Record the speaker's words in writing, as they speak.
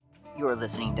You're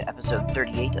listening to episode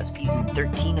 38 of season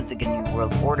 13 of the GNU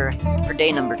World Order for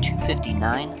day number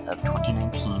 259 of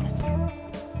 2019.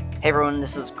 Hey everyone,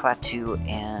 this is Klaatu,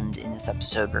 and in this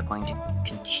episode we're going to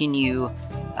continue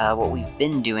what we've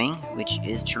been doing, which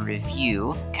is to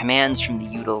review commands from the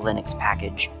util Linux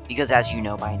package, because as you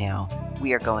know by now,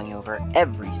 we are going over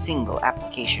every single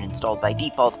application installed by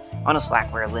default on a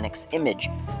Slackware Linux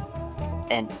image,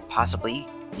 and possibly,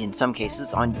 in some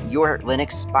cases, on your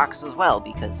Linux box as well,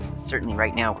 because certainly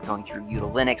right now we're going through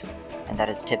util Linux, and that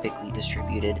is typically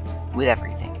distributed with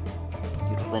everything.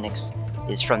 Util Linux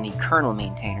is from the kernel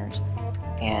maintainers,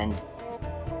 and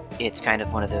it's kind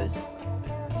of one of those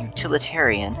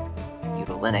utilitarian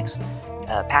util Linux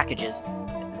packages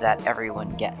that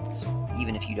everyone gets,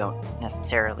 even if you don't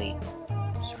necessarily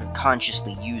sort of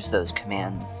consciously use those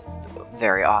commands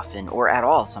very often or at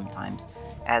all sometimes,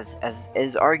 as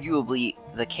is arguably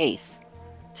the case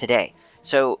today.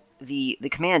 So the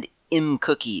command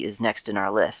imcookie is next in our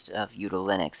list of util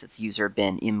Linux. It's user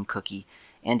bin imcookie,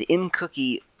 and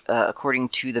imcookie, according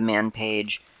to the man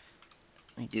page,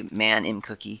 let me do man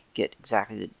imcookie, get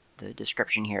exactly the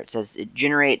description here. It says it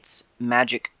generates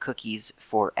magic cookies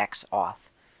for XAuth.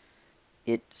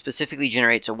 It specifically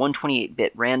generates a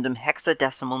 128-bit random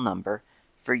hexadecimal number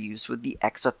for use with the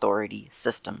Xauthority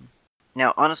system.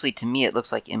 Now, honestly, to me, it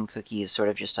looks like imcookie is sort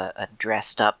of just a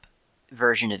dressed-up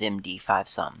version of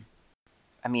MD5sum.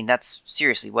 I mean, that's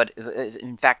seriously what.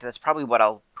 In fact, that's probably what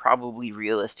I'll probably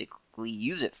realistically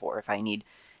use it for if I need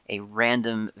a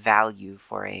random value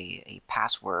for a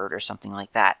password or something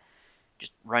like that.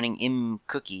 Just running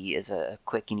imcookie is a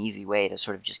quick and easy way to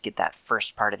sort of just get that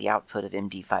first part of the output of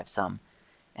MD5sum.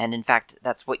 And in fact,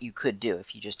 that's what you could do.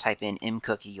 If you just type in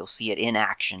imcookie, you'll see it in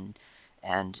action,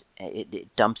 and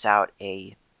it dumps out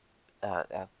an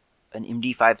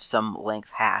MD5sum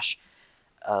length hash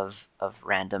of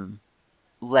random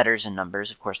letters and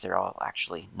numbers. Of course, they're all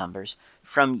actually numbers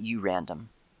from urandom,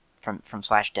 from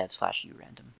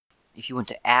 /dev/urandom. If you want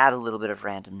to add a little bit of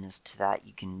randomness to that,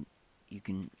 you can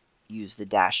use the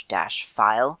 --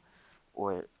 file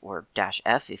or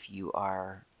 -f if you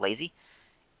are lazy,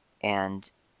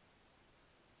 and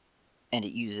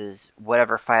it uses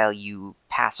whatever file you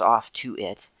pass off to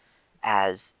it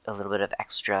as a little bit of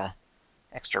extra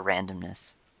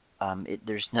randomness.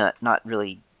 There's not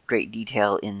really great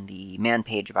detail in the man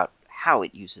page about how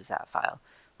it uses that file,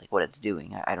 like what it's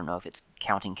doing. I don't know if it's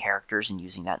counting characters and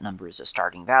using that number as a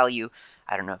starting value.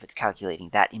 I don't know if it's calculating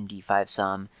that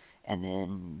MD5sum and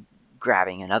then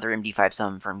grabbing another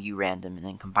MD5sum from urandom and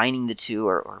then combining the two,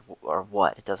 or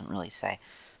what. It doesn't really say.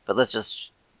 But let's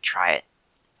just try it.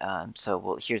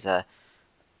 Here's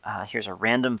a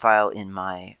random file in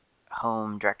my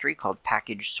home directory called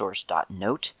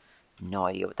packagesource.note. No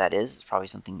idea what that is. It's probably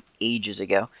something ages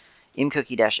ago.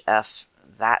 imcookie-f,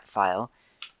 that file,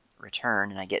 return,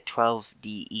 and I get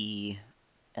 12DE,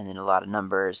 and then a lot of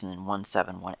numbers, and then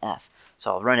 171F.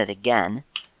 So I'll run it again,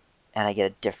 and I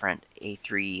get a different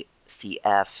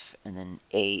A3CF, and then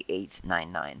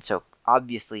A899. So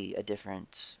obviously a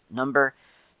different number.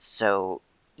 So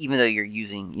even though you're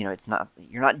using,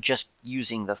 you're not just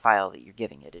using the file that you're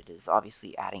giving it. It is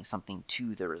obviously adding something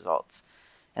to the results.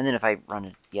 And then if I run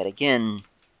it yet again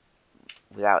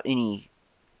without any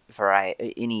file,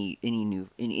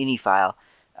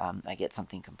 I get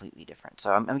something completely different.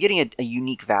 So I'm getting a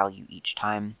unique value each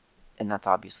time, and that's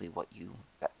obviously what you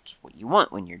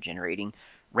want when you're generating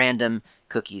random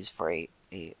cookies for an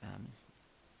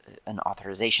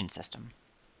authorization system.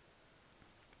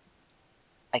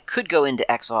 I could go into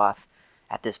XAuth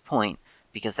at this point,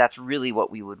 because that's really what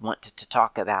we would want to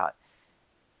talk about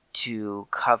to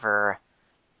cover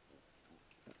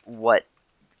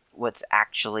what's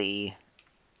actually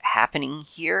happening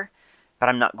here, but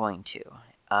I'm not going to.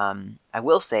 I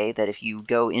will say that if you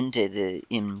go into the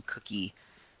imcookie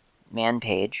man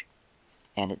page,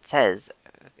 and it says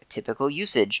typical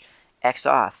usage,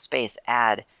 xauth space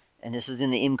add, and this is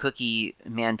in the imcookie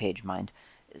man page, mind.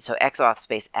 So xauth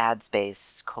space add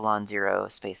space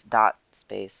 :0 space dot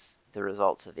space the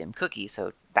results of imcookie,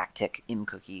 so backtick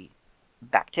imcookie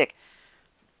backtick.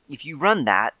 If you run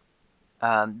that,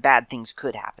 bad things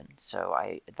could happen. So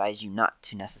I advise you not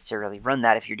to necessarily run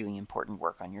that if you're doing important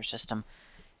work on your system.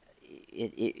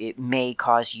 It may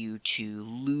cause you to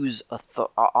lose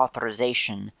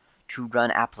authorization to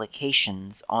run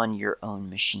applications on your own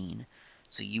machine.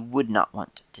 So you would not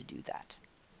want to do that.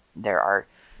 There are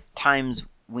times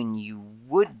when you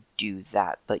would do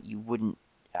that, but you wouldn't.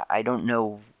 I don't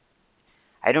know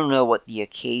what the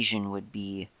occasion would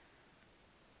be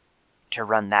to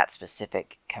run that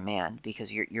specific command,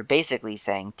 because you're basically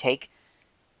saying take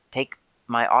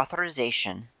my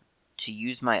authorization to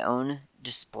use my own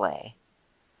display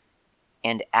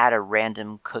and add a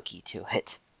random cookie to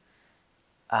it.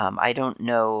 I don't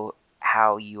know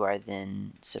how you are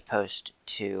then supposed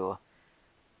to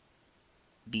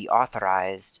be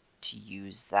authorized to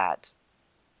use that,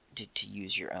 to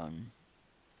use your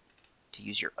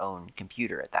own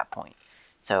computer at that point.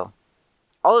 So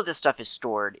all of this stuff is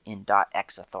stored in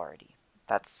 .x authority.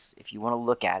 That's, if you want to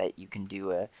look at it, you can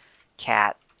do a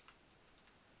cat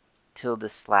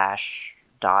 ~.X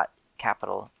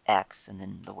and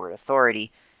then the word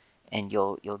authority, and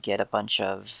you'll get a bunch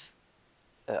of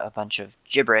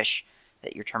gibberish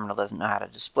that your terminal doesn't know how to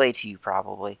display to you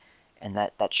probably, and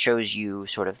that shows you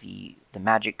sort of the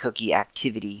magic cookie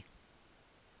activity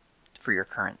for your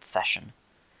current session.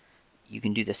 You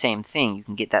can do the same thing. You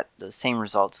can get those same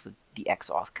results with the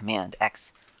xauth command.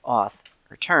 Xauth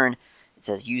return. It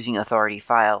says using authority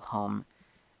file home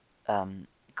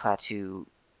Klaatu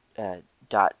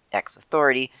 .x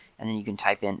authority, and then you can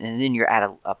type in, and then you're at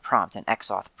a prompt, an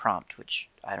xauth prompt, which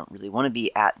I don't really want to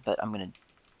be at, but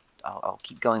I'll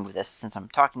keep going with this since I'm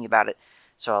talking about it.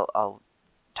 So I'll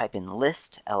type in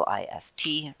list,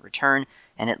 L-I-S-T, return,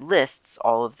 and it lists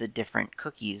all of the different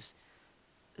cookies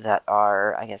that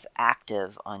are, I guess,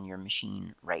 active on your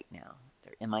machine right now.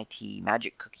 They're MIT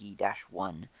magic cookie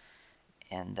 -1,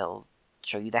 and they'll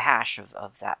show you the hash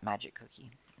of that magic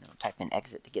cookie. And I'll type in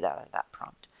exit to get out of that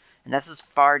prompt. And that's as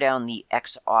far down the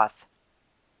xauth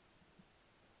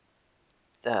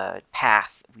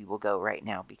path we will go right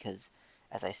now, because,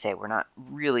 as I say, we're not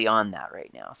really on that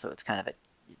right now. So it's kind of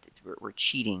we're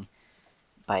cheating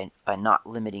by not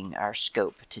limiting our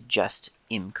scope to just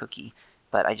mcookie.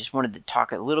 But I just wanted to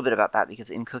talk a little bit about that, because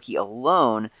mcookie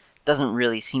alone doesn't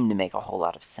really seem to make a whole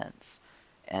lot of sense.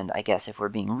 And I guess if we're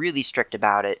being really strict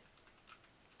about it,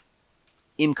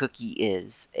 mcookie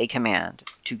is a command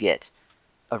to get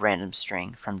a random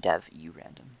string from dev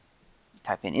urandom.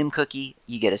 Type in mcookie,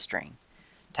 you get a string.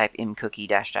 Type mcookie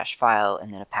 -- file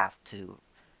and then a path to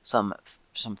some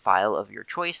file of your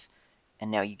choice,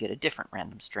 and now you get a different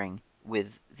random string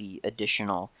with the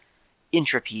additional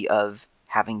entropy of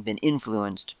having been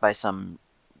influenced by some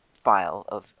file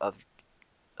of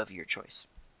your choice.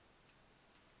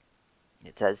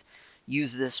 It says,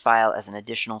 use this file as an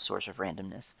additional source of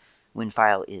randomness. When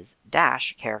file is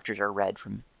dash, characters are read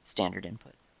from standard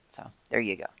input. So there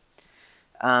you go.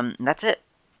 That's it.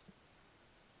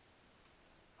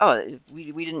 Oh,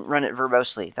 we didn't run it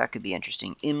verbosely. That could be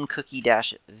interesting. mcookie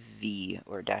 -v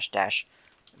or --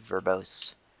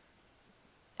 verbose.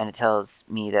 And it tells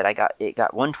me that it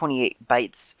got 128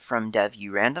 bytes from dev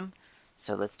urandom.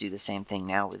 So let's do the same thing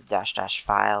now with --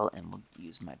 file, and we'll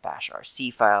use my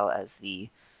bashrc file as the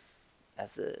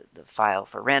file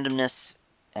for randomness.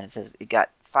 And it says it got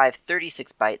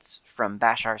 536 bytes from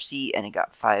bashrc, and it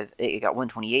got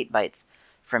 128 bytes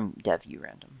from dev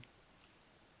urandom.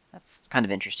 That's kind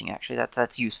of interesting, actually.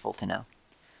 That's useful to know.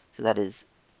 So that is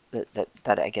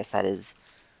I guess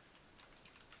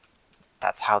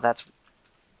that's how that's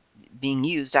being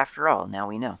used after all. Now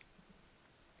we know.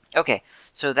 Okay,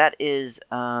 so that is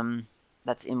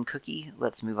that's mcookie.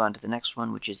 Let's move on to the next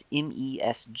one, which is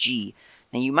mesg.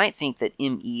 Now you might think that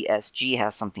mesg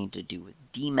has something to do with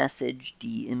dmesg,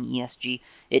 dmesg.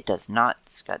 It does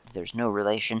not. There's no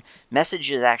relation.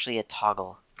 Message is actually a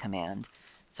toggle command.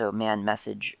 So man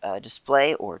message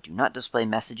display or do not display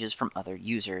messages from other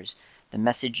users. The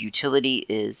message utility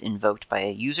is invoked by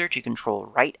a user to control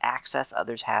write access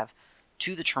others have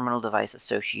to the terminal device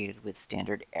associated with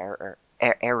standard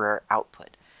error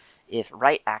output. If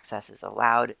write access is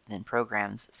allowed, then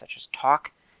programs such as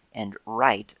talk and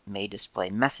write may display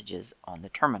messages on the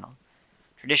terminal.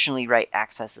 Traditionally, write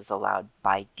access is allowed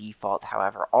by default.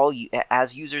 However,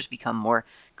 as users become more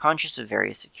conscious of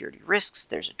various security risks,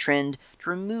 there's a trend to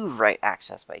remove write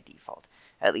access by default,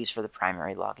 at least for the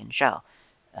primary login shell.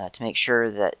 To make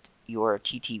sure that your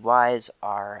TTYs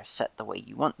are set the way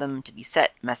you want them to be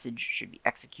set, message should be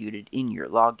executed in your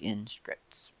login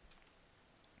scripts.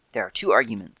 There are two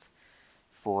arguments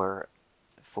for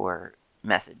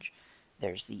message.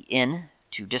 There's the in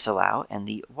to disallow and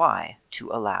the y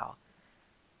to allow.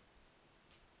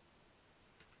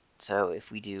 So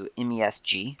if we do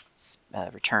mesg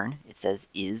return, it says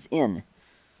is in.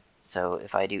 So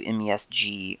if I do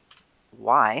mesg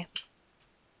y,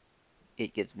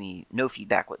 it gives me no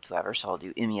feedback whatsoever. So I'll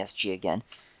do mesg again,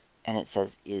 and it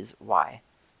says is y.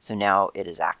 So now it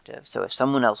is active. So if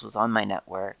someone else was on my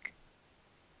network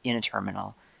in a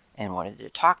terminal and wanted to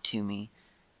talk to me,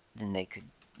 then they could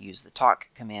use the talk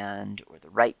command or the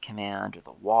write command or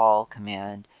the wall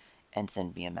command and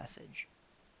send me a message.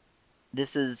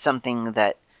 This is something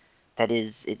that That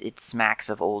is, it smacks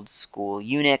of old school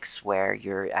Unix, where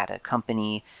you're at a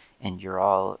company and you're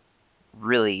all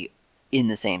really in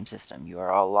the same system. You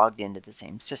are all logged into the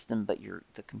same system, but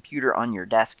the computer on your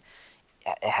desk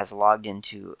has logged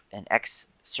into an X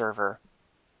server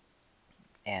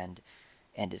and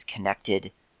is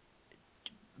connected,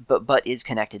 but is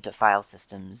connected to file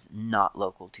systems not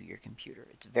local to your computer.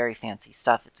 It's very fancy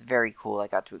stuff. It's very cool. I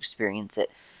got to experience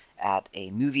it at a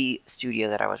movie studio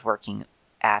that I was working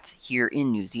at here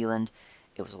in New Zealand.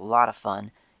 It was a lot of fun,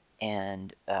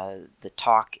 and the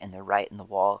talk and the write and the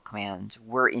wall commands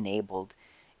were enabled,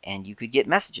 and you could get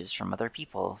messages from other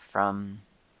people from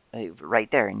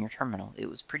right there in your terminal. It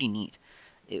was pretty neat.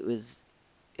 It was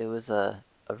a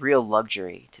real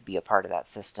luxury to be a part of that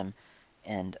system,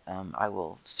 and I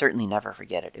will certainly never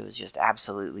forget it. It was just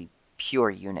absolutely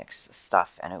pure Unix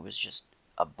stuff, and it was just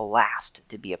a blast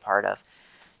to be a part of.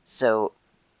 So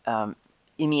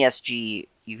MESG,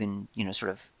 you can, sort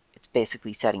of, it's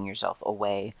basically setting yourself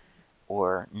away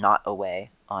or not away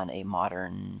on a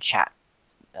modern chat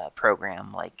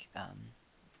program like,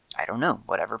 I don't know,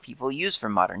 whatever people use for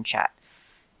modern chat.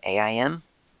 AIM?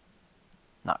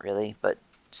 Not really, but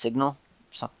Signal?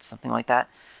 Something like that.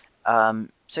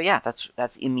 So yeah, that's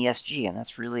MESG, and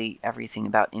that's really everything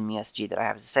about MESG that I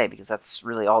have to say, because that's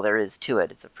really all there is to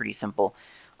it. It's a pretty simple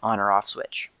on or off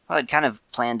switch. Well, I'd kind of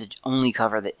planned to only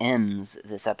cover the M's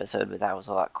this episode, but that was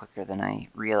a lot quicker than I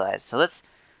realized. So let's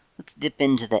dip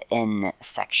into the N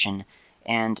section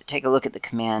and take a look at the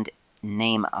command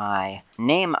NameI.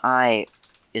 NameI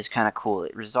is kind of cool.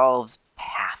 It resolves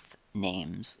path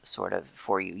names, sort of,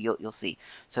 for you. You'll see.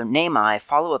 So NameI,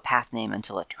 follow a path name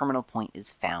until a terminal point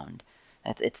is found.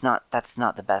 That's not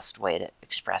the best way to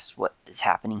express what is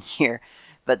happening here,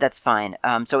 but that's fine.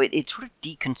 So it sort of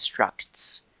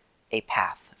deconstructs a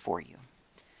path for you.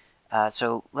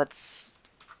 So let's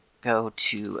go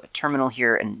to a terminal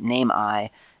here and NameI,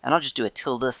 and I'll just do a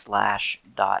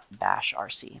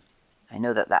 ~/.bashrc. I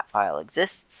know that file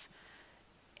exists,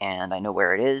 and I know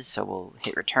where it is, so we'll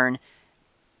hit return.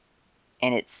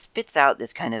 And it spits out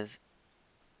this kind of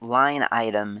line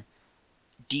item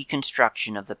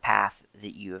deconstruction of the path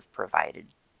that you have provided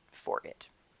for it.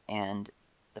 And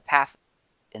the path,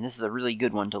 and this is a really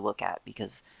good one to look at,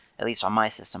 because at least on my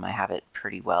system I have it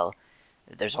pretty well.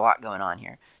 There's a lot going on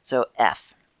here. So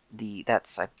F, I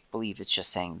believe it's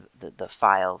just saying the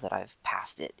file that I've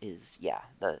passed it is, yeah,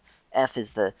 the F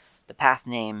is the path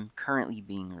name currently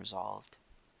being resolved.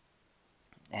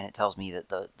 And it tells me that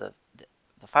the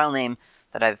file name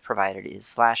that I've provided is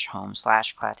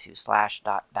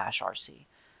 /home/clat2/.bashrc.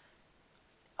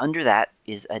 Under that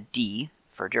is a D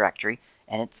for directory,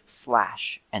 and it's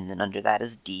slash, and then under that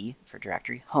is D for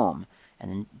directory home,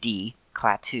 and then D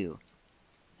clat2,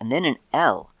 and then an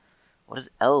L. What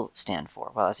does L stand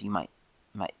for? Well, as you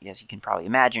can probably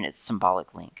imagine, it's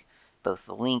symbolic link. Both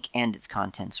the link and its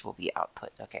contents will be output.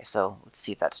 Okay, so let's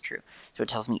see if that's true. So it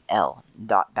tells me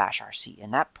L.bashrc,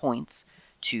 and that points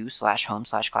to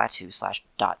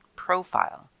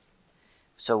 /home/clat2/.profile.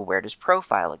 So where does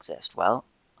profile exist? Well,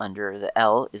 under the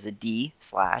L is a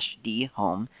D/D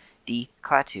home, D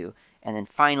clat2, and then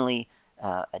finally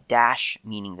a dash,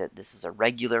 meaning that this is a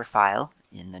regular file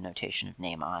in the notation of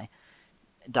NameI,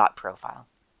 .profile.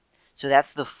 So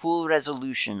that's the full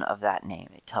resolution of that name.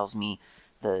 It tells me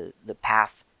the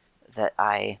path that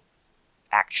I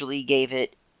actually gave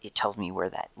it. It tells me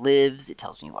where that lives. It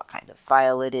tells me what kind of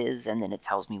file it is, and then it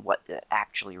tells me what it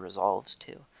actually resolves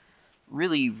to.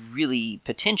 Really, really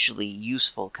potentially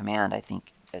useful command, I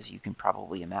think, as you can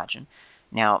probably imagine.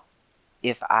 Now,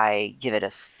 if I give it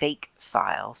a fake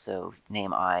file, so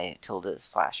NameI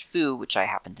 ~/foo, which I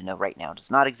happen to know right now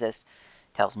does not exist,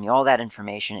 tells me all that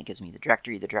information. It gives me the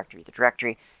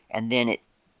directory, and then it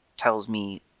tells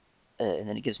me, and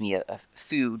then it gives me a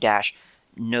foo dash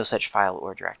no such file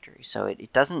or directory. So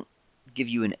it doesn't give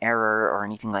you an error or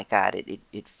anything like that.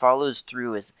 It follows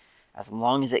through as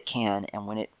long as it can, and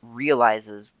when it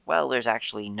realizes, well, there's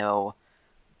actually no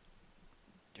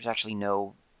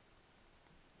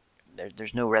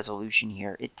resolution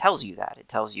here, it tells you that. It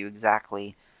tells you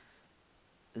exactly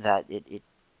that it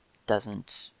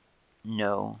doesn't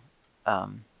know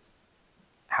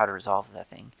how to resolve that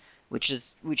thing, which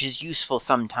is useful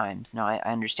sometimes. Now, I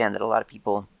understand that a lot of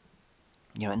people,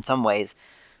 in some ways,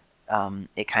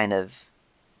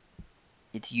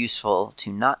 it's useful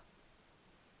to not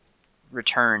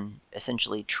return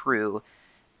essentially true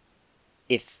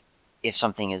if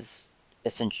something is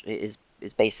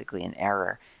basically an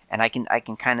error. And I can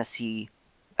kind of see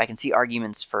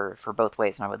arguments for both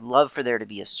ways, and I would love for there to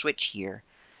be a switch here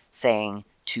saying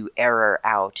to error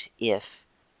out if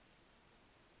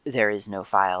there is no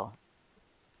file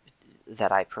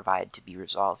that I provide to be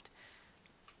resolved.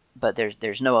 But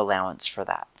there's no allowance for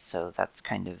that, so that's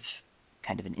kind of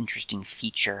an interesting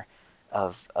feature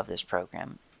of this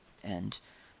program, and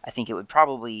I think it would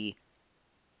probably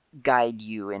guide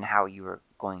you in how you are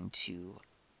going to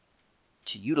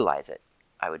utilize it.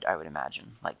 I would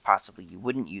imagine, like possibly you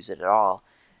wouldn't use it at all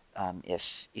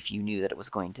if you knew that it was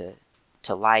going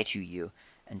to lie to you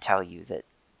and tell you that,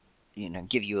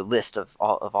 give you a list of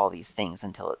all these things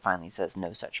until it finally says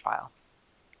no such file.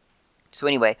 So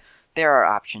anyway, there are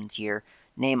options here.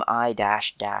 Name I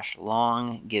 --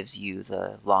 long gives you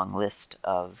the long list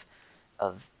of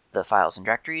the files and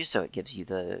directories. So it gives you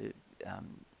the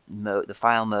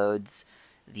file modes,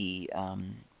 the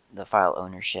file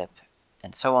ownership,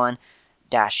 and so on.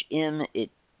 -m, it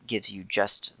gives you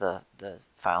just the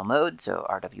file mode, so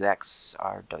RWX,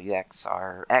 RWX,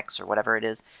 RX, or whatever it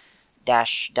is.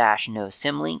 -- no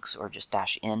symlinks, or just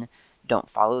 -n don't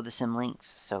follow the symlinks.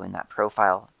 So in that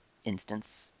profile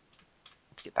instance,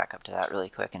 let's get back up to that really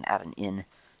quick and add an in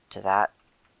to that.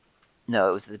 No,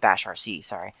 it was the bash rc,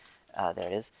 sorry. There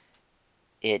it is.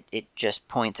 It just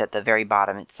points at the very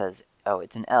bottom. It says, oh,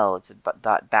 it's an L, it's a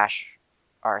 .bash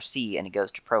rc, and it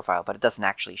goes to profile, but it doesn't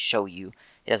actually show you.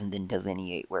 It doesn't then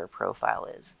delineate where profile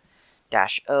is.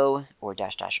 -o or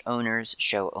 -- owners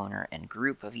show owner and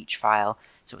group of each file,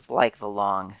 so it's like the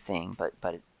long thing, but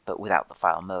without the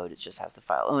file mode. It just has the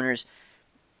file owners.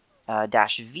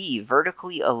 -v,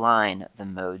 vertically align the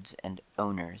modes and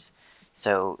owners.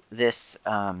 So this,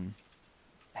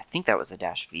 I think that was a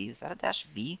 -v. Is that a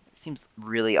 -v? It seems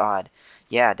really odd.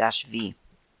 Yeah, -v.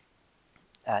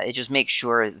 It just makes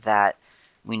sure that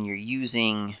when you're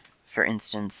using, for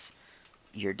instance,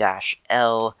 your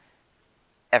 -l,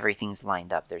 everything's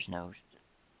lined up. There's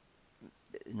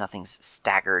nothing's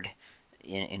staggered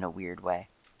in a weird way.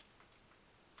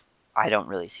 I don't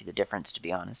really see the difference, to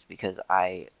be honest, because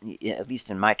at least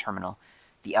in my terminal,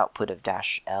 the output of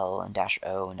 -l and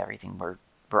 -o and everything were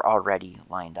already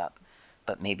lined up.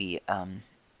 But maybe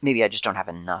I just don't have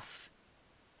enough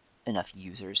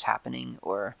users happening,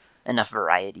 or enough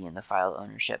variety in the file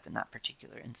ownership in that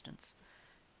particular instance.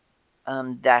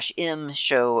 -m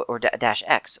show, or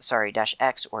 -x, sorry,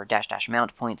 -x or --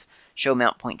 mount points show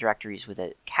mount point directories with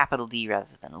a capital D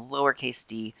rather than a lowercase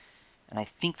d. And I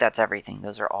think that's everything.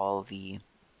 Those are all the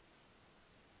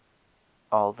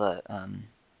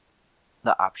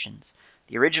options.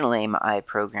 The original AIM-I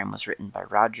program was written by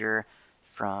Roger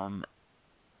from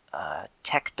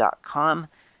tech.com,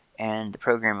 and the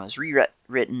program was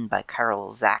rewritten by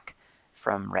Carl Zach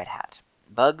from Red Hat.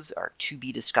 Bugs are to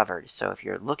be discovered, so if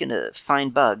you're looking to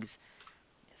find bugs,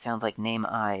 it sounds like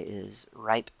NAME-I is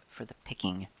ripe for the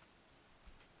picking.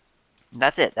 And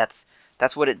that's it. That's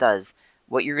what it does.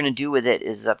 What you're going to do with it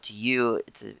is up to you.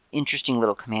 It's an interesting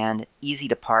little command, easy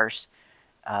to parse.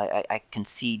 I can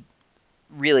see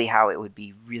really how it would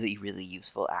be really, really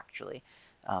useful, actually.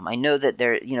 I know that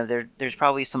there's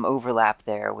probably some overlap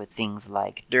there with things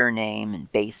like dir name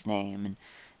and base name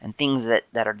and things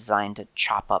that are designed to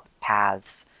chop up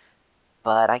paths.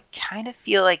 But I kind of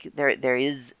feel like there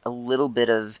is a little bit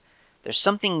of, there's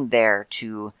something there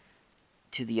to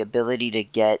the ability to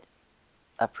get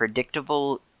a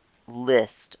predictable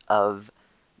list of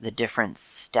the different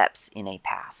steps in a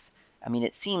path. I mean,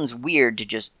 it seems weird to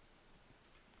just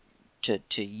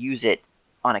to use it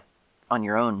in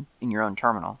your own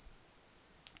terminal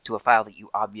to a file that you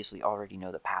obviously already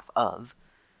know the path of.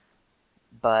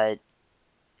 But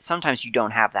sometimes you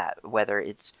don't have that, whether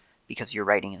it's because you're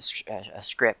writing a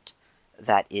script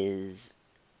that is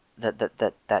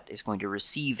going to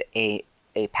receive a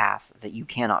path that you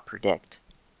cannot predict.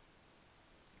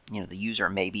 The user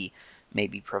may be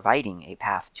providing a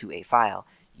path to a file.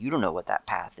 You don't know what that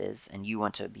path is, and you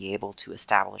want to be able to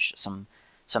establish some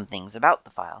things about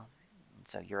the file. And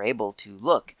so you're able to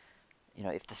look,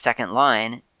 if the second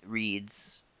line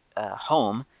reads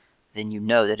home, then you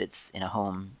know that it's in the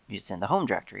home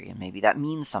directory, and maybe that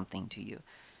means something to you.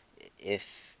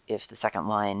 If the second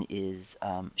line is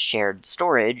shared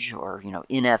storage, or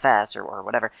NFS or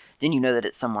whatever, then you know that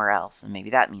it's somewhere else, and maybe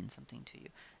that means something to you.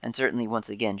 And certainly, once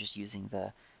again, just using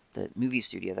the movie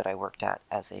studio that I worked at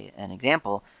as an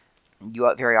example,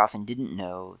 you very often didn't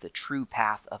know the true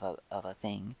path of a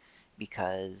thing,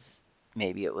 because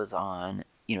maybe it was on,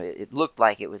 it looked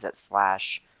like it was at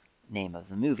 / name of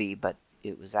the movie, but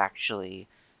it was actually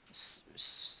 /NFS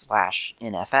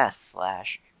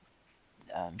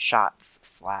 /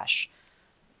 shots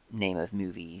 / name of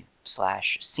movie /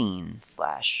 scene /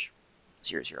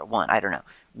 001. I don't know,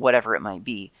 whatever it might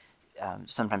be.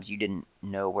 Sometimes you didn't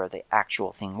know where the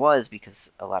actual thing was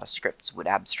because a lot of scripts would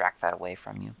abstract that away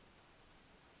from you.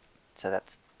 So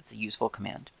that's It's a useful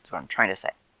command. That's what I'm trying to say.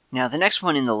 Now, the next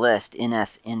one in the list,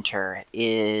 NSEnter,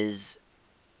 is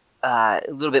a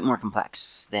little bit more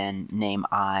complex than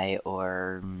name_i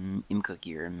or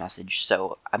mcookie or message,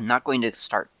 so I'm not going to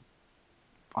start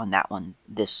on that one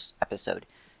this episode.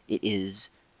 It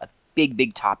is a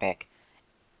big topic,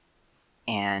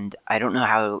 and I don't know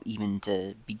how even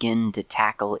to begin to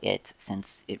tackle it,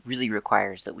 since it really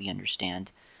requires that we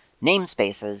understand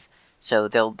namespaces. So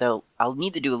I'll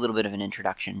need to do a little bit of an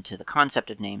introduction to the concept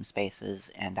of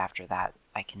namespaces, and after that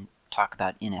I can talk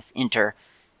about NSEnter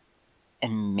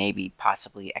and maybe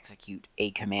possibly execute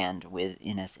a command with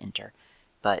NSEnter.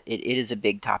 But it is a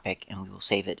big topic, and we will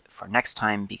save it for next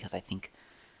time, because I think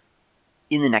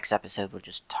in the next episode we'll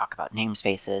just talk about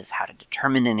namespaces, how to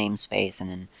determine a namespace, and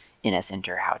then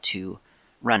NSEnter, how to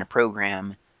run a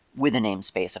program with a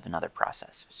namespace of another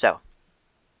process. So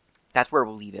that's where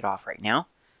we'll leave it off right now.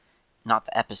 Not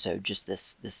the episode, just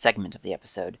this segment of the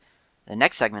episode. The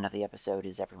next segment of the episode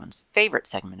is everyone's favorite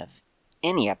segment of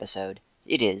any episode.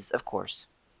 It is, of course,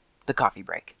 the coffee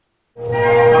break.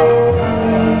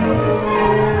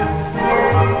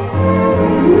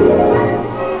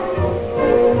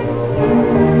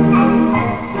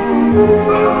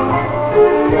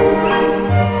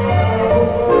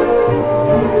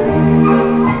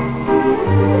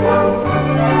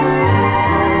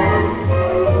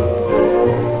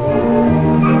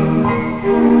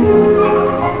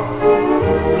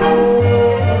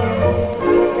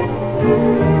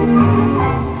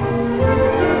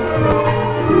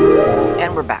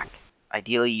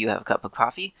 Ideally, you have a cup of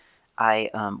coffee. I,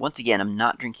 once again, I'm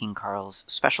not drinking Carl's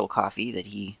special coffee that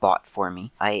he bought for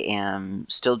me. I am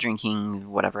still drinking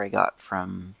whatever I got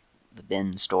from the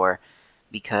bin store,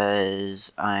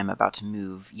 because I'm about to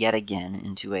move yet again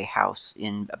into a house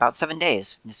in about 7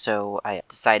 days. So I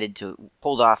decided to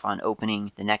hold off on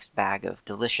opening the next bag of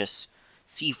delicious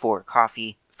C4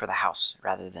 coffee for the house,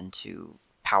 rather than to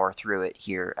power through it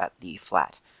here at the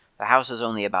flat. The house is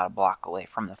only about a block away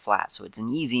from the flat, so it's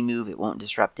an easy move. It won't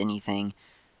disrupt anything.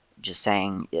 Just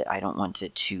saying, I don't want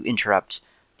it to interrupt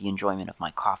the enjoyment of my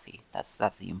coffee. That's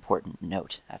the important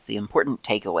note. That's the important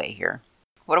takeaway here.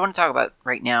 What I want to talk about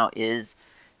right now is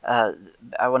I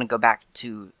want to go back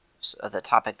to the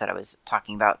topic that I was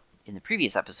talking about in the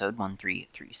previous episode,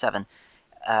 1337,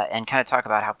 and kind of talk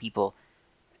about how people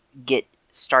get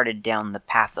started down the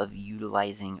path of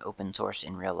utilizing open source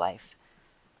in real life.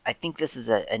 I think this is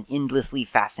an endlessly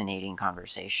fascinating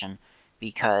conversation,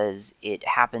 because it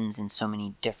happens in so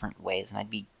many different ways, and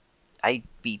I'd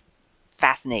be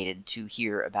fascinated to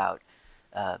hear about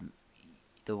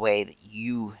the way that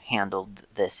you handled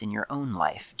this in your own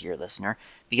life, dear listener,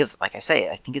 because, like I say,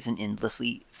 I think it's an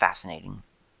endlessly fascinating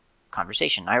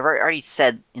conversation. I've already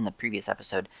said in the previous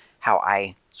episode how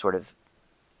I sort of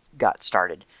got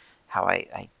started, how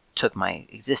I took my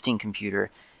existing computer,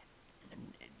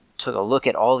 took a look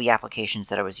at all the applications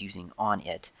that I was using on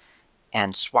it,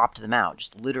 and swapped them out.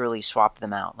 Just literally swapped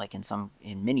them out. Like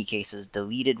in many cases,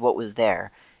 deleted what was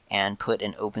there and put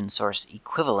an open source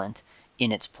equivalent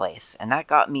in its place. And that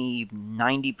got me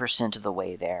 90% of the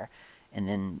way there. And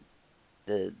then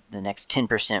the next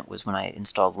 10% was when I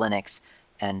installed Linux,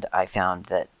 and I found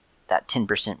that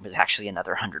 10% was actually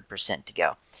another 100% to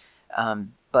go.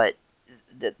 But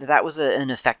that was an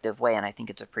effective way, and I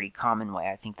think it's a pretty common way.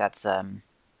 I think that's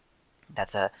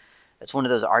one of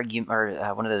those arguments,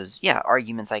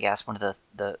 I guess, one of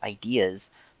the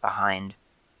ideas behind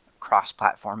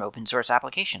cross-platform open source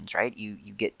applications, right? You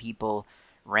get people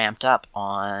ramped up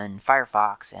on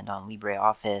Firefox and on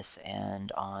LibreOffice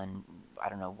and on, I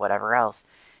don't know, whatever else,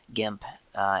 GIMP,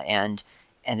 and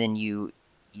then you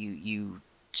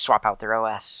swap out their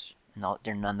OS, and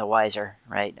they're none the wiser,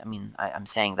 right? I mean, I'm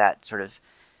saying that sort of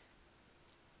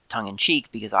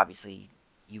tongue-in-cheek, because obviously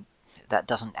that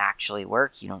doesn't actually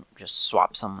work. You don't just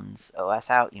swap someone's OS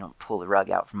out. You don't pull the rug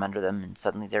out from under them and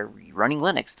suddenly they're running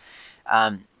Linux.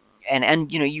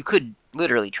 And you could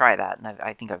literally try that, and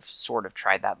I think I've sort of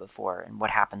tried that before. And what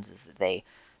happens is that they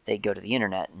go to the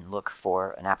internet and look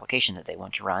for an application that they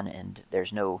want to run, and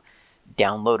there's no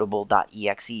downloadable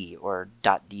 .exe or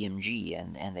 .dmg,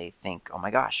 and they think, oh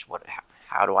my gosh,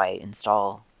 how do I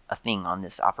install a thing on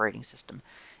this operating system?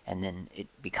 And then it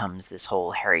becomes this whole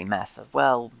hairy mess of,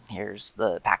 well, here's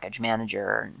the package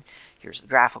manager, and here's the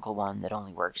graphical one that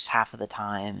only works half of the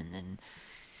time, and then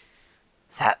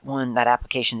that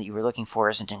application that you were looking for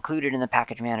isn't included in the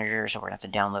package manager, so we're going to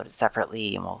have to download it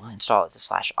separately, and we'll install it to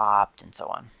 /opt, and so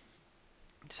on.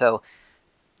 So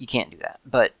you can't do that.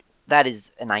 But that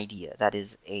is an idea. That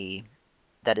is a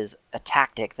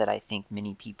tactic that I think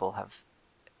many people have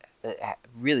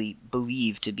really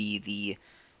believe to be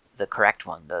the the correct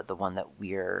one, the one that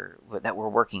we're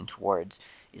working towards,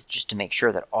 is just to make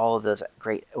sure that all of those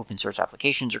great open source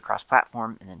applications are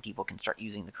cross-platform, and then people can start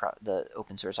using the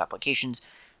open source applications,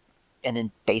 and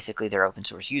then basically they're open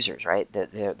source users, right?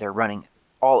 They're running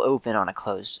all open on a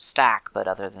closed stack, but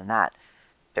other than that,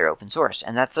 they're open source,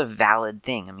 and that's a valid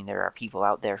thing. I mean, there are people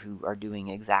out there who are doing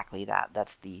exactly that.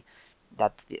 That's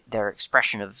their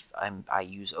expression of I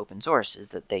use open source, is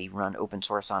that they run open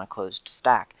source on a closed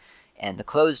stack, and the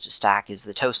closed stack is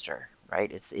the toaster,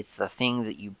 right? It's the thing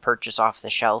that you purchase off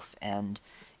the shelf and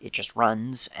it just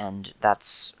runs, and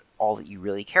that's all that you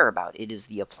really care about. It is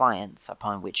the appliance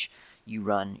upon which you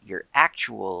run your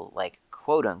actual, like,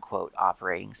 quote unquote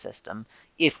operating system.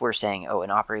 If we're saying, oh,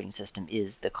 an operating system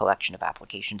is the collection of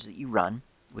applications that you run,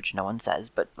 which no one says,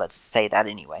 but let's say that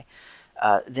anyway,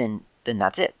 then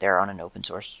that's it. They're on an open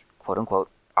source, quote unquote,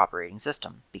 operating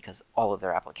system, because all of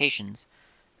their applications,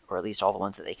 or at least all the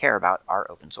ones that they care about, are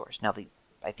open source. Now,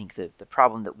 I think the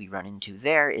problem that we run into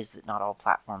there is that not all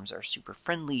platforms are super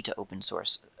friendly to open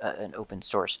source, an open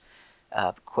source,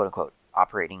 quote unquote,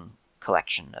 operating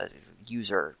collection, a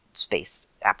user space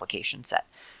application set.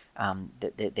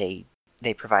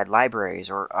 They provide libraries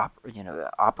or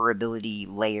operability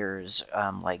layers,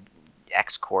 like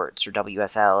Xcorts or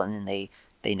WSL, and then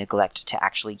they neglect to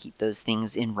actually keep those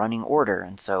things in running order.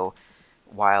 And so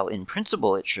while in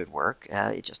principle it should work,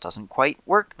 it just doesn't quite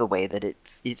work the way that it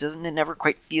never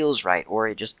quite feels right, or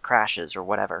it just crashes or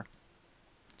whatever.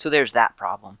 So there's that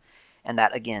problem. And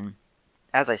that, again,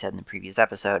 as I said in the previous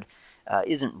episode,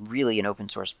 isn't really an open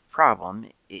source problem.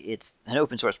 It's an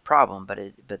open source problem,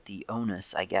 but the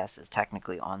onus, I guess, is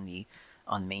technically on the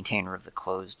maintainer of the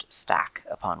closed stack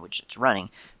upon which it's running.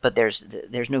 But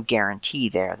there's no guarantee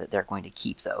there that they're going to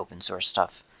keep the open source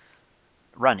stuff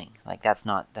running. Like, that's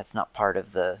not part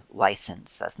of the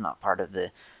license. That's not part of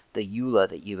the EULA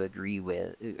that you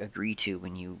agree to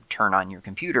when you turn on your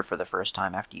computer for the first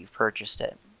time after you've purchased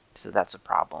it. So that's a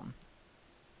problem.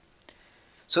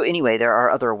 So anyway, there are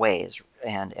other ways,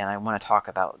 and I want to talk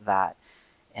about that.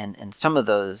 And some of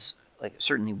those, like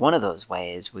certainly one of those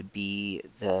ways, would be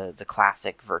the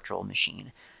classic virtual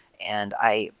machine. And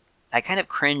I kind of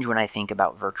cringe when I think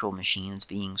about virtual machines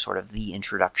being sort of the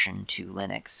introduction to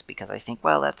Linux, because I think,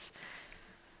 well, it's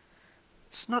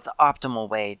not the optimal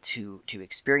way to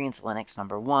experience Linux,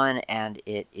 number one, and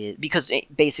because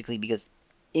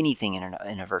anything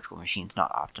in a virtual machine is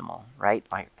not optimal, right?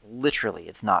 Like, literally,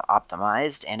 it's not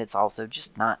optimized, and it's also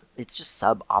just not. It's just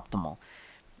suboptimal.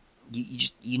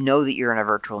 You know that you're in a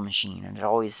virtual machine, and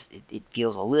it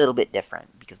feels a little bit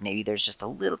different, because maybe there's just a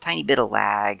little tiny bit of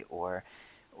lag, or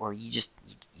you just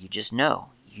know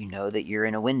that you're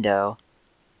in a window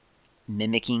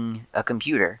mimicking a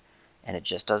computer, and it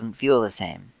just doesn't feel the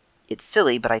same. It's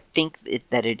silly, but I think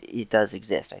that it does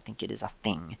exist. I think it is a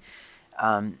thing.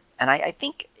 And I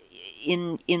think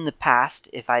in the past,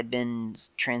 if I'd been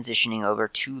transitioning over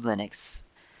to Linux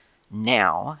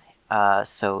now,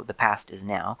 so the past is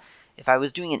now, if I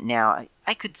was doing it now,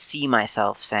 I could see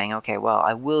myself saying, okay, well,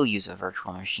 I will use a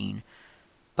virtual machine,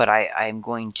 but I'm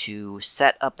going to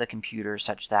set up the computer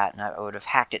such that, and I would have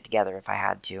hacked it together if I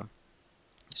had to,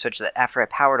 such that after I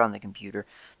powered on the computer,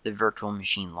 the virtual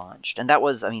machine launched. And that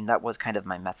was kind of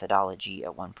my methodology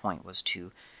at one point, was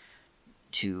to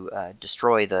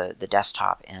destroy the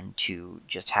desktop and to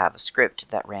just have a script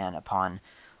that ran upon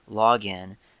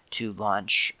login to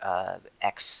launch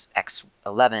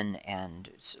X11 and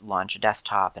launch a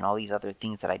desktop and all these other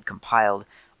things that I'd compiled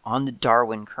on the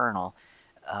Darwin kernel.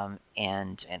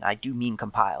 And I do mean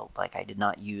compiled. Like, I did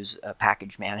not use a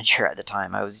package manager at the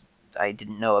time. I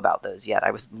didn't know about those yet.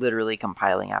 I was literally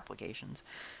compiling applications.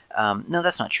 No,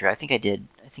 that's not true. I think I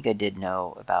did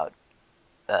know about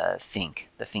the Think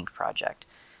project.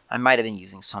 I might have been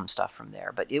using some stuff from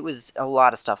there, but a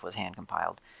lot of stuff was hand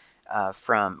compiled,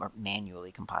 or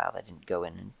manually compiled. I didn't go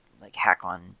in and like hack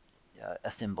on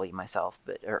assembly myself,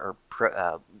 or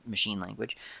machine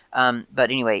language.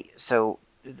 But anyway, so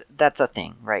that's a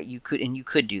thing, right? You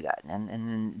could do that,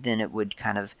 and then it would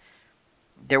kind of,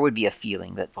 there would be a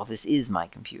feeling that, well, this is my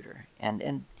computer,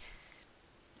 and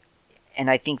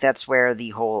I think that's where the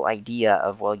whole idea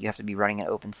of, well, you have to be running an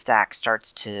open stack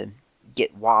starts to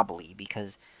get wobbly,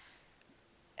 because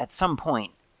at some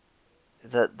point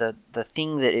the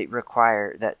thing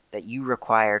that you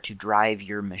require to drive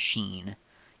your machine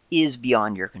is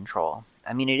beyond your control.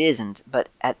 I mean, it isn't, but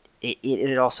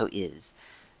it also is.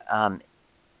 And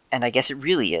I guess it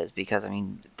really is, because, I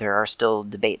mean, there are still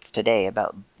debates today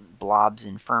about blobs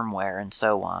in firmware and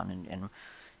so on,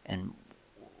 and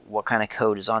what kind of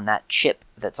code is on that chip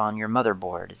that's on your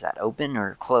motherboard. Is that open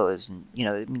or closed? And,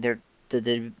 I mean,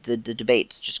 the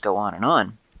debates just go on and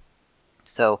on.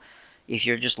 So if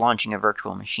you're just launching a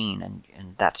virtual machine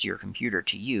and that's your computer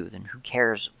to you, then who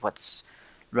cares what's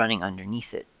running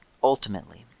underneath it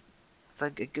ultimately?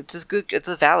 It's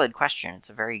a valid question. It's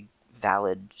a very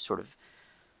valid sort of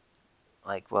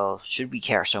well, should we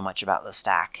care so much about the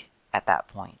stack at that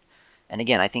point? And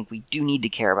again, I think we do need to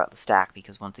care about the stack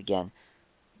because once again,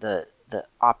 the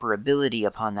operability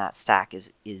upon that stack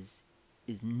is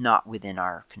not within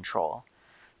our control.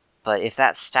 But if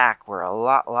that stack were a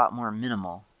lot more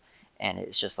minimal, and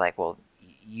it's just like, well,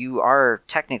 you are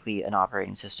technically an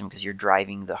operating system because you're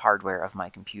driving the hardware of my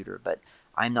computer, but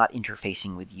I'm not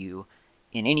interfacing with you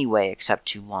in any way except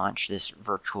to launch this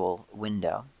virtual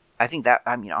window. I think that,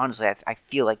 I mean, honestly, I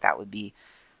feel like that would be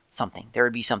something. There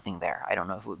would be something there. I don't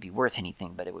know if it would be worth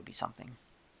anything, but it would be something.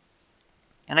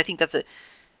 And I think that's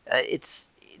it's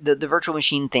the virtual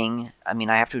machine thing. I mean,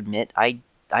 I have to admit, I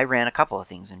ran a couple of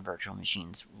things in virtual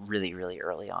machines really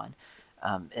early on,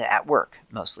 at work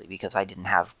mostly because I didn't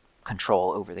have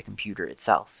control over the computer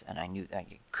itself, and I knew I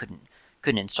couldn't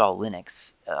install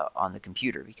Linux on the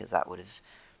computer because that would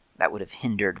have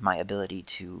hindered my ability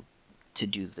to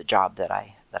do the job that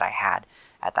I had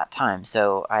at that time.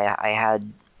 So I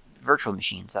had virtual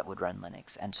machines that would run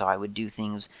Linux, and so I would do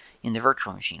things in the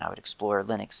virtual machine. I would explore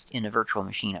Linux in a virtual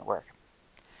machine at work,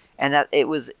 and that it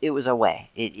was a way.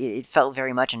 It felt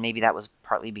very much, and maybe that was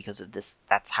partly because of this.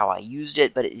 That's how I used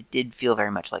it, but it did feel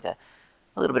very much like a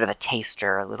little bit of a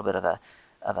taster, a little bit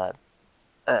of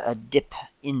a dip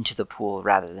into the pool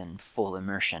rather than full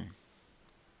immersion.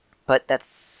 But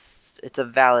it's a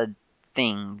valid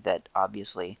thing that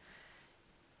obviously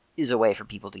is a way for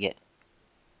people to get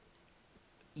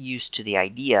used to the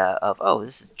idea of, oh,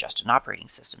 this is just an operating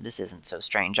system. This isn't so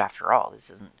strange after all. This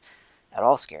isn't at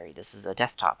all scary. This is a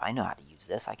desktop. I know how to use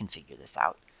this. I can figure this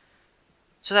out.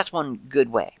 So that's one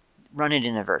good way. Run it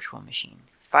in a virtual machine.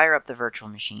 Fire up the virtual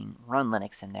machine, run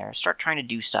Linux in there, start trying to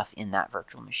do stuff in that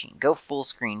virtual machine. Go full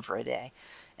screen for a day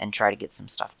and try to get some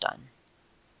stuff done.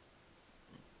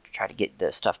 Try to get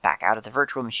the stuff back out of the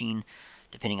virtual machine.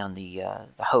 Depending on the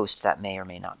host, that may or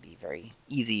may not be very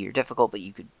easy or difficult, but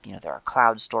you could, there are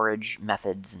cloud storage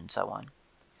methods and so on.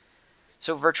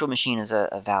 So virtual machine is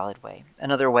a valid way.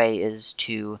 Another way is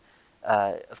to,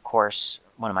 of course,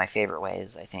 one of my favorite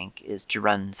ways, I think, is to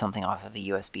run something off of a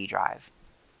USB drive.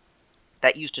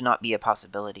 That used to not be a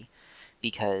possibility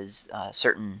because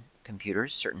certain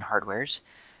computers, certain hardwares,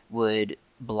 would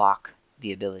block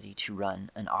the ability to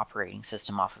run an operating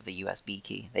system off of a USB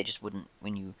key. They just wouldn't,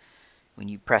 when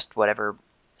you pressed whatever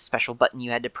special button you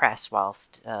had to press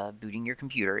whilst booting your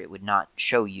computer, it would not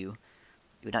show you,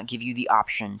 it would not give you the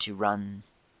option to run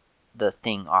the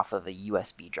thing off of a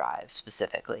USB drive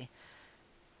specifically.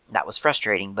 That was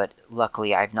frustrating, but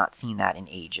luckily I've not seen that in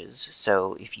ages.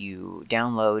 So if you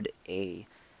download a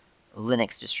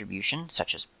Linux distribution,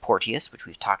 such as Porteous, which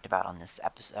we've talked about on this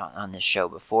episode, on this show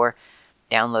before,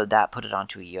 download that, put it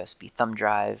onto a USB thumb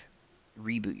drive,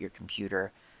 reboot your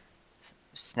computer,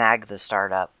 snag the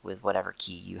startup with whatever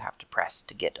key you have to press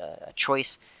to get a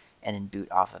choice, and then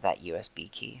boot off of that USB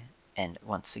key. And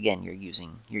once again, you're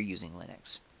using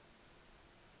Linux.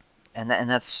 And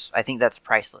that's, I think that's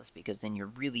priceless because then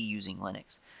you're really using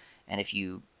Linux. And if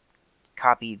you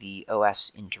copy the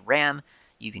OS into RAM,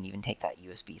 you can even take that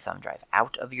USB thumb drive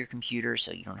out of your computer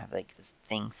so you don't have like this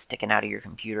thing sticking out of your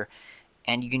computer.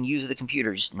 And you can use the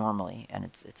computer just normally, and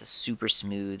it's a super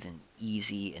smooth and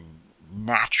easy and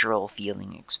natural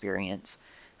feeling experience.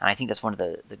 And I think that's one of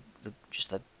the just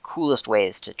the coolest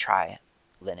ways to try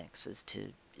Linux is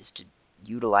to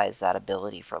utilize that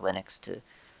ability for Linux to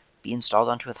be installed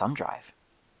onto a thumb drive.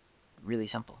 Really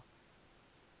simple.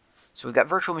 So we've got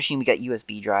virtual machine, we got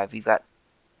USB drive, we've got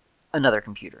another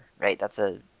computer, right? That's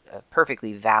a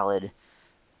perfectly valid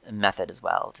method as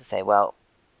well to say, well,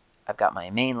 I've got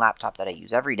my main laptop that I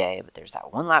use every day, but there's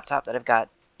that one laptop that I've got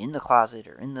in the closet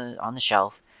or on the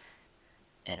shelf,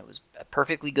 and it was a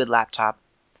perfectly good laptop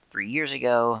 3 years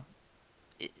ago,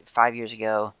 5 years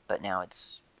ago, but now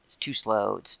it's too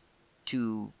slow, it's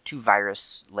too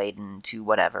virus laden, too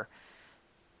whatever.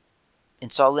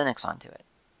 Install Linux onto it.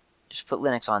 Just put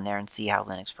Linux on there and see how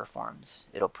Linux performs.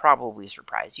 It'll probably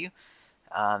surprise you,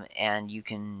 and you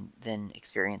can then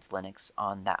experience Linux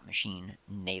on that machine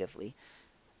natively.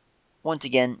 Once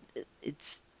again,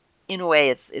 it's in a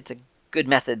way it's a good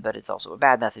method, but it's also a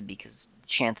bad method because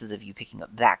chances of you picking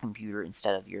up that computer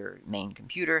instead of your main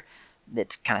computer,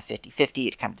 it's kind of 50-50.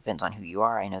 It kind of depends on who you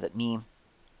are. I know that me,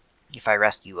 if I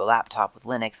rescue a laptop with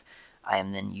Linux, I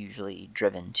am then usually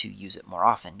driven to use it more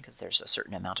often because there's a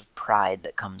certain amount of pride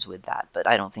that comes with that. But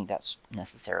I don't think that's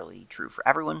necessarily true for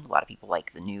everyone. A lot of people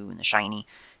like the new and the shiny,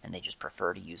 and they just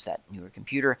prefer to use that newer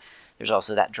computer. There's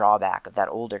also that drawback of that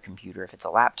older computer. If it's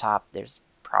a laptop, there's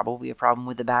probably a problem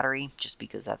with the battery, just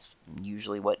because that's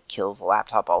usually what kills a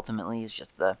laptop ultimately, is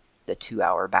just the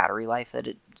 2-hour battery life that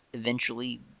it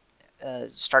eventually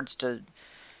starts to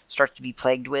be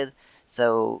plagued with.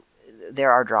 So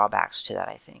there are drawbacks to that,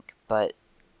 I think, but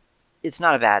it's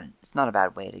not a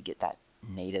bad way to get that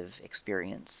native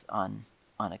experience on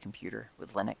a computer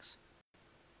with Linux.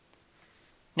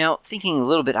 Now, thinking a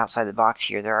little bit outside the box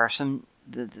here, there are some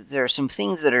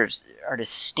things that are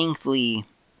distinctly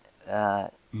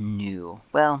new.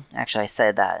 Well, actually, I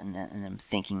said that, and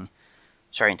I'm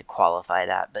starting to qualify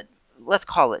that, but let's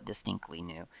call it distinctly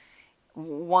new.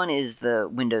 One is the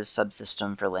Windows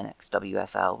subsystem for Linux,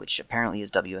 WSL, which apparently is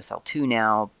WSL2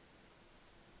 now.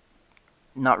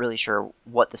 Not really sure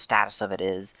what the status of it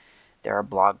is. There are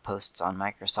blog posts on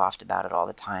Microsoft about it all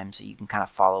the time, so you can kind of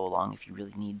follow along if you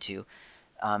really need to.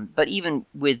 But even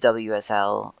with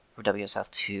WSL or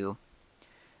WSL2,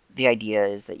 the idea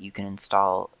is that you can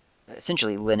install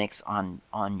essentially Linux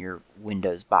on your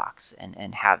Windows box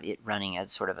and have it running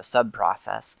as sort of a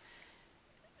sub-process.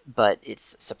 But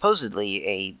it's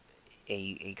supposedly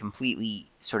a completely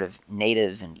sort of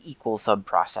native and equal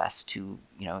sub-process to,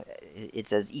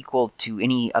 it's as equal to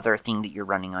any other thing that you're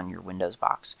running on your Windows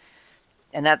box.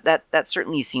 And that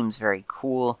certainly seems very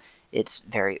cool. It's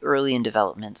very early in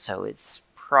development, so it's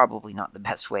probably not the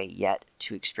best way yet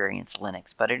to experience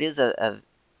Linux, but it is an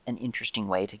interesting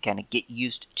way to kind of get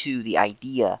used to the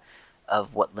idea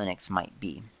of what Linux might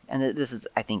be. And this is,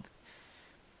 I think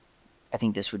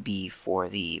this would be for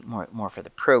the more for the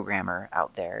programmer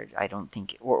out there. I don't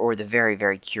think, or the very,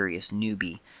 very curious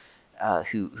newbie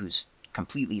who's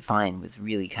completely fine with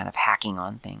really kind of hacking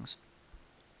on things.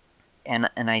 And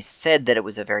I said that it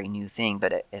was a very new thing,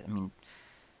 but I mean,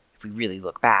 if we really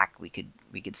look back, we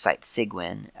could cite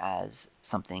Cygwin as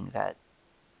something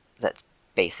that's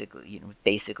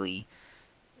basically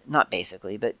not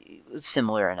basically, but it was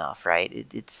similar enough, right?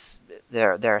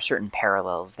 There are certain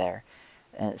parallels there.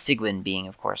 Cygwin being,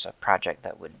 of course, a project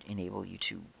that would enable you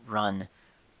to run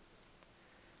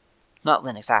not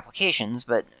Linux applications,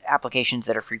 but applications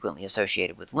that are frequently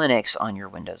associated with Linux on your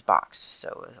Windows box.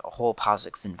 So a whole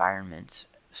POSIX environment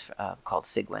called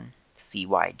Cygwin,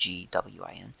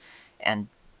 Cygwin. And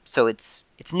so it's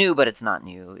new, but it's not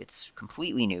new. It's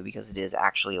completely new because it is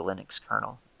actually a Linux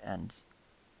kernel, and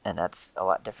that's a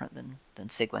lot different than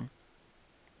Cygwin.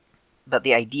 But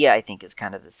the idea, I think, is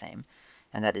kind of the same,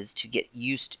 and that is to get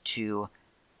used to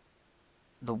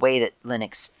the way that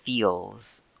Linux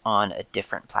feels on a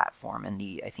different platform. And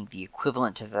I think the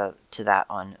equivalent to that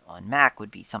on Mac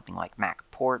would be something like Mac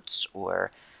Ports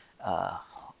or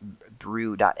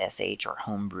brew.sh or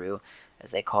Homebrew,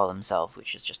 as they call themselves,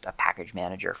 which is just a package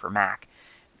manager for Mac.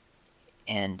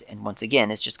 And once again,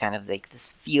 it's just kind of like this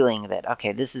feeling that,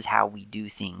 okay, this is how we do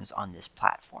things on this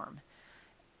platform.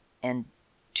 And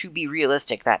to be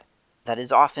realistic, that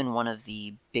is often one of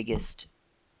the biggest,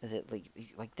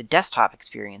 like the desktop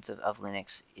experience of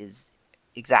Linux is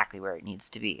exactly where it needs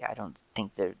to be. I don't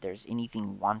think there's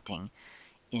anything wanting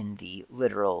in the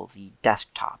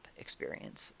desktop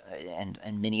experience,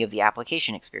 and many of the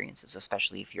application experiences,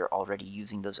 especially if you're already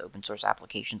using those open source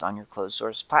applications on your closed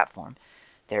source platform.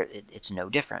 It's no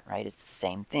different, right? It's the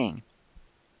same thing.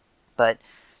 But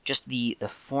just the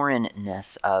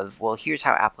foreignness of, well, here's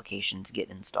how applications get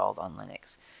installed on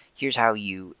Linux. Here's how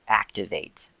you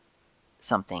activate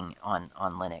something on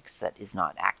Linux that is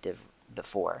not active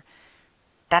before.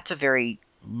 That's a very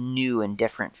new and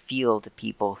different feel to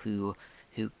people who've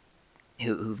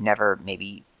never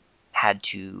maybe had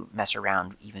to mess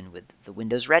around even with the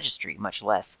Windows registry, much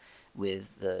less with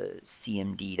the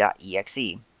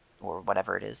cmd.exe or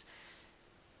whatever it is.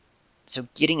 So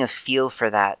getting a feel for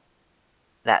that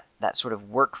sort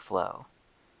of workflow,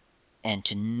 and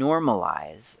to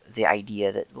normalize the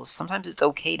idea that, well, sometimes it's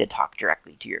okay to talk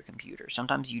directly to your computer.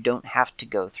 Sometimes you don't have to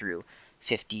go through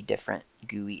 50 different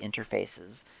GUI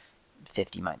interfaces.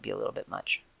 50 might be a little bit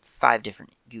much. 5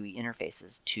 different GUI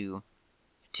interfaces to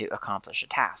accomplish a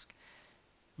task.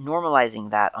 Normalizing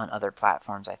that on other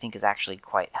platforms, I think, is actually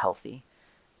quite healthy.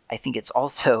 I think it's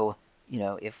also,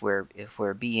 if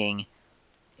we're being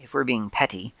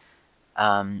petty,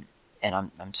 and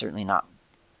I'm certainly not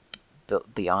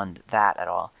beyond that at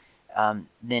all,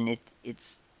 then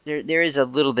it's there is a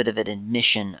little bit of an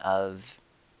admission of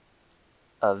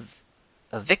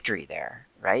victory there,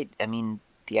 right? I mean,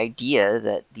 the idea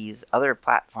that these other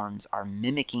platforms are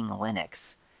mimicking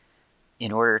Linux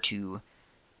in order to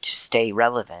to stay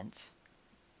relevant,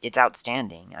 it's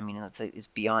outstanding. I mean, it's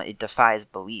beyond, it defies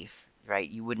belief, right?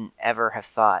 You wouldn't ever have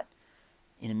thought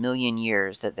in a million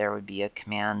years that there would be a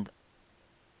command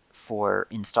for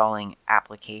installing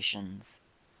applications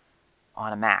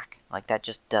on a Mac. Like, that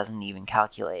just doesn't even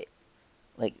calculate.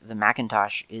 Like, the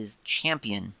Macintosh is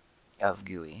champion of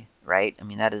GUI, right? I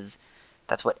mean, that's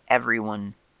what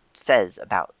everyone says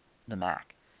about the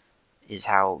Mac, is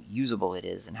how usable it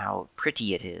is and how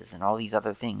pretty it is and all these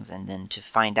other things. And then to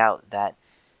find out that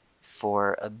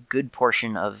for a good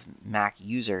portion of Mac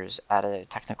users at a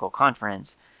technical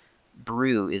conference,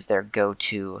 Brew is their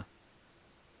go-to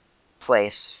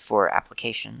place for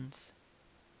applications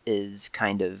is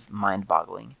kind of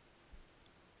mind-boggling.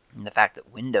 And the fact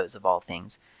that Windows, of all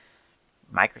things,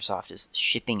 Microsoft is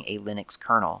shipping a Linux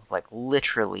kernel, like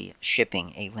literally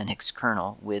shipping a Linux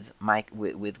kernel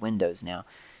with Windows now,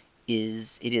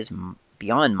 is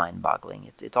beyond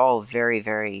mind-boggling. It's all very,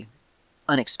 very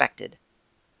unexpected,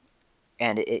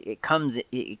 and it comes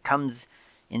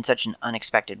in such an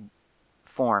unexpected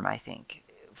form, I think,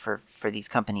 for these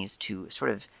companies to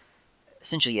sort of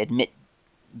essentially admit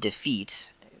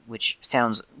defeat, which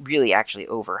sounds really actually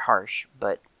over harsh,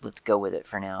 but let's go with it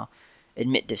for now.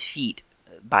 Admit defeat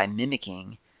by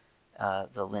mimicking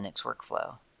the Linux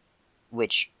workflow,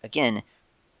 which, again,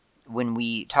 when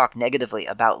we talk negatively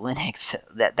about Linux,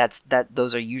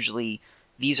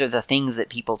 these are the things that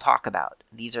people talk about.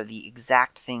 These are the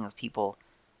exact things people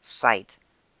cite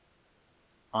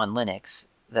on Linux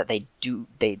that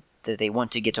they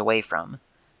want to get away from,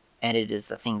 and it is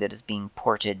the thing that is being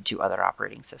ported to other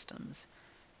operating systems.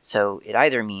 So it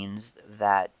either means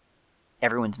that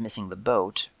everyone's missing the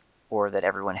boat, or that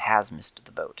everyone has missed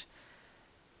the boat.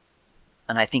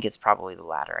 And I think it's probably the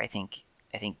latter. I think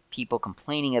people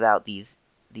complaining about these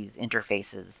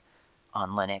interfaces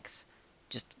on Linux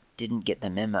just didn't get the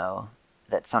memo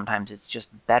that sometimes it's just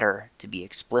better to be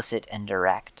explicit and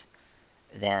direct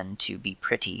than to be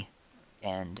pretty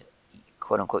and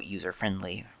quote-unquote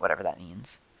user-friendly, whatever that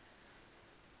means.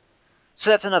 So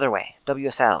that's another way.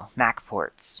 WSL, Mac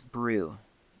ports, Brew.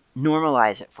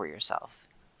 Normalize it for yourself.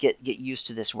 Get used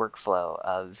to this workflow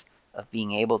of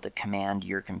being able to command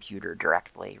your computer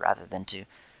directly rather than to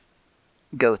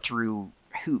go through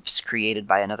hoops created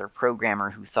by another programmer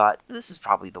who thought, this is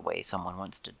probably the way someone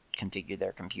wants to configure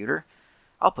their computer.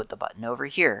 I'll put the button over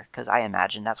here, because I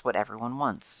imagine that's what everyone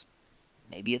wants.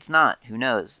 Maybe it's not. Who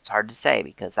knows? It's hard to say,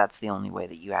 because that's the only way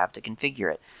that you have to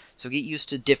configure it. So get used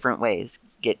to different ways.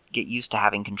 Get used to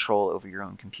having control over your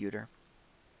own computer.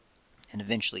 And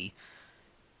eventually,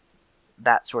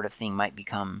 that sort of thing might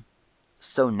become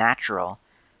so natural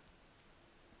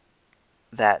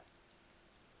that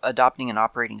adopting an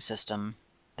operating system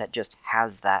that just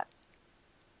has that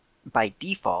by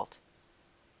default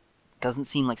doesn't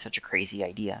seem like such a crazy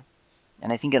idea.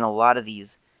 And I think in a lot of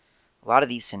these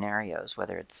scenarios,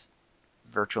 whether it's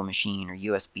virtual machine or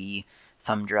USB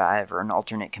thumb drive or an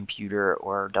alternate computer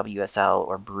or WSL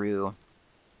or brew.sh,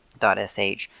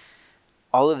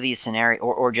 all of these scenarios,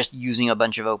 or just using a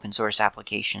bunch of open source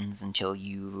applications until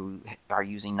you are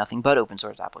using nothing but open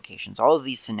source applications, all of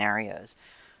these scenarios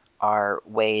are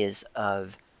ways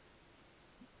of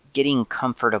getting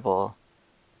comfortable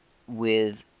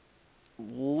with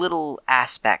little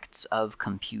aspects of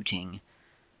computing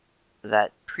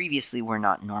that previously were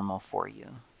not normal for you.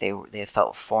 They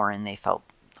felt foreign, they felt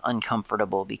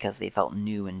uncomfortable because they felt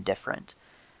new and different.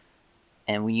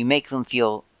 And when you make them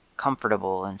feel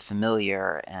comfortable and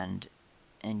familiar, and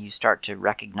you start to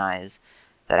recognize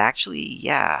that actually,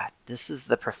 yeah, this is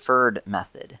the preferred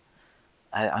method.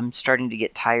 I'm starting to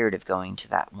get tired of going to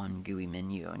that one GUI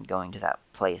menu and going to that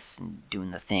place and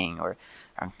doing the thing, or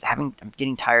I'm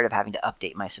getting tired of having to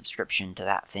update my subscription to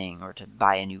that thing or to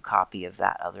buy a new copy of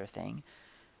that other thing.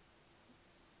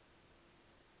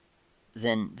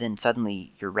 Then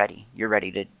suddenly you're ready. You're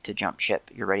ready to jump ship.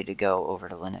 You're ready to go over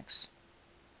to Linux.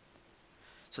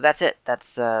 So that's it.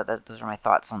 Those are my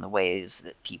thoughts on the ways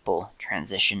that people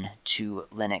transition to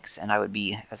Linux. And I would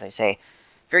be, as I say,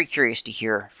 very curious to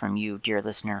hear from you, dear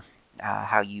listener,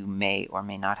 how you may or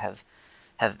may not have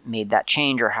made that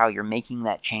change, or how you're making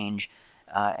that change,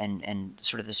 and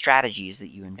sort of the strategies that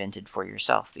you invented for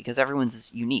yourself. Because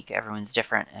everyone's unique, everyone's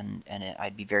different, and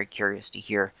I'd be very curious to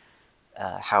hear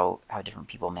how different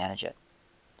people manage it.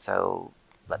 So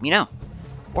let me know.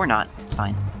 Or not.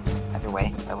 Fine. Either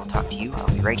way, I will talk to you.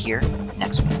 I'll be right here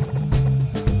next week.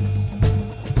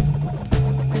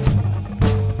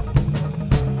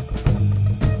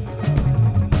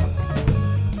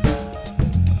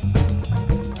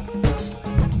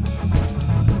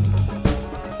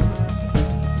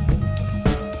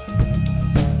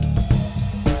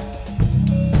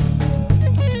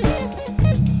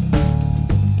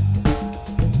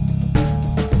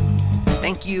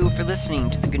 Thank you for listening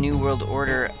to the GNU World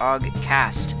Order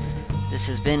Ogcast. This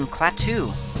has been Klaatu.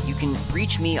 You can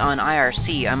reach me on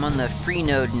IRC. I'm on the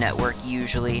Freenode network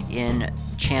usually in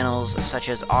channels such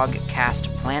as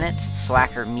Ogcast Planet,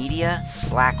 Slacker Media,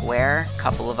 Slackware, a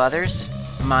couple of others.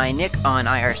 My nick on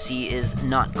IRC is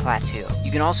not Klaatu.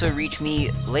 You can also reach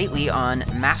me lately on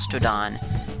Mastodon.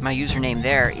 My username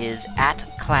there is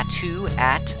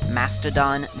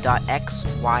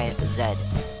 @klaatu@mastodon.xyz.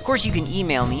 Of course, you can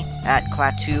email me at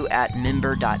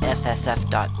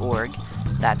klaatu@member.fsf.org.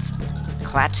 That's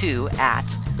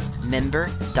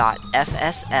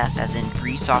klaatu@member.fsf, as in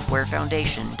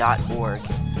freesoftwarefoundation.org.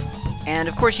 And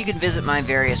of course, you can visit my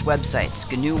various websites,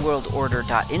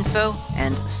 gnuworldorder.info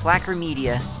and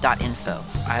slackermedia.info.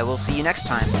 I will see you next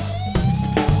time.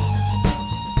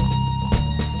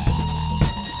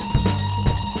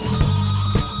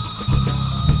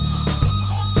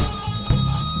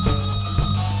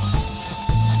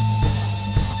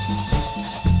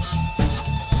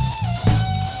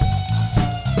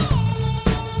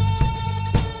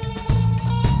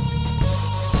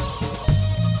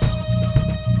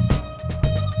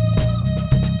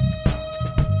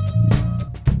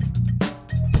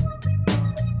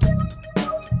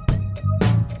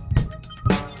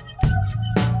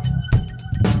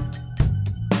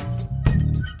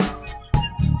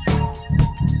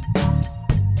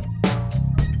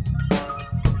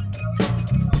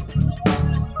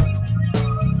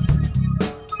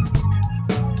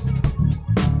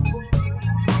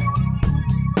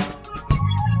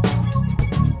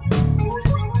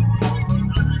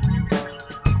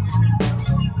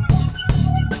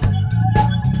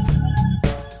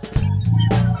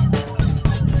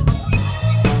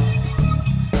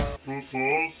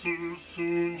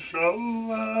 Soon shall